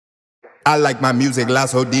I like my music loud,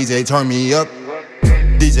 so DJ turn me up.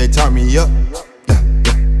 DJ turn me up.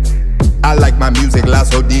 I like my music loud,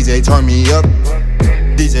 so DJ turn me up.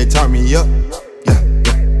 DJ turn me up.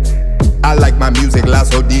 I like my music loud,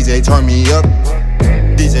 so DJ turn me up.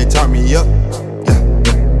 DJ turn me up.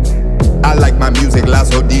 I like my music loud,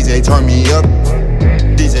 so DJ turn me up.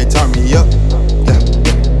 DJ turn me up.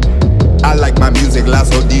 I like my music loud,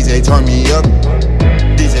 so DJ turn me up.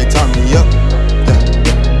 DJ turn me up.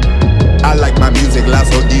 I like my music loud,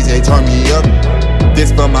 so DJ turn me up.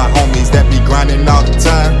 This for my homies that be grinding all the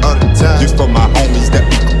time. This for my homies that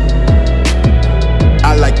be.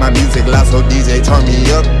 I like my music loud, so DJ turn me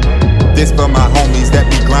up. This for my homies that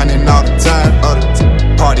be grinding all the time.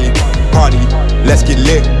 Party, party, let's get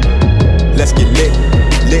lit. Let's get lit,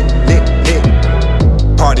 lit, lit, lit.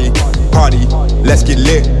 Party, party, let's get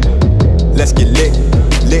lit. Let's get lit,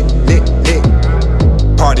 lit, lit, lit.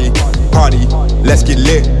 Party, party, let's get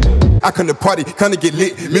lit. I come to party, come to get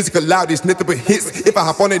lit. Music loud, it's nothing but hits. If I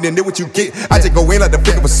hop on it, then know what you get. I just go in like the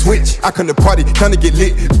flick of a switch. I come to party, come to get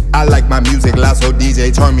lit. I like my music loud, so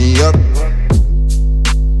DJ turn me up.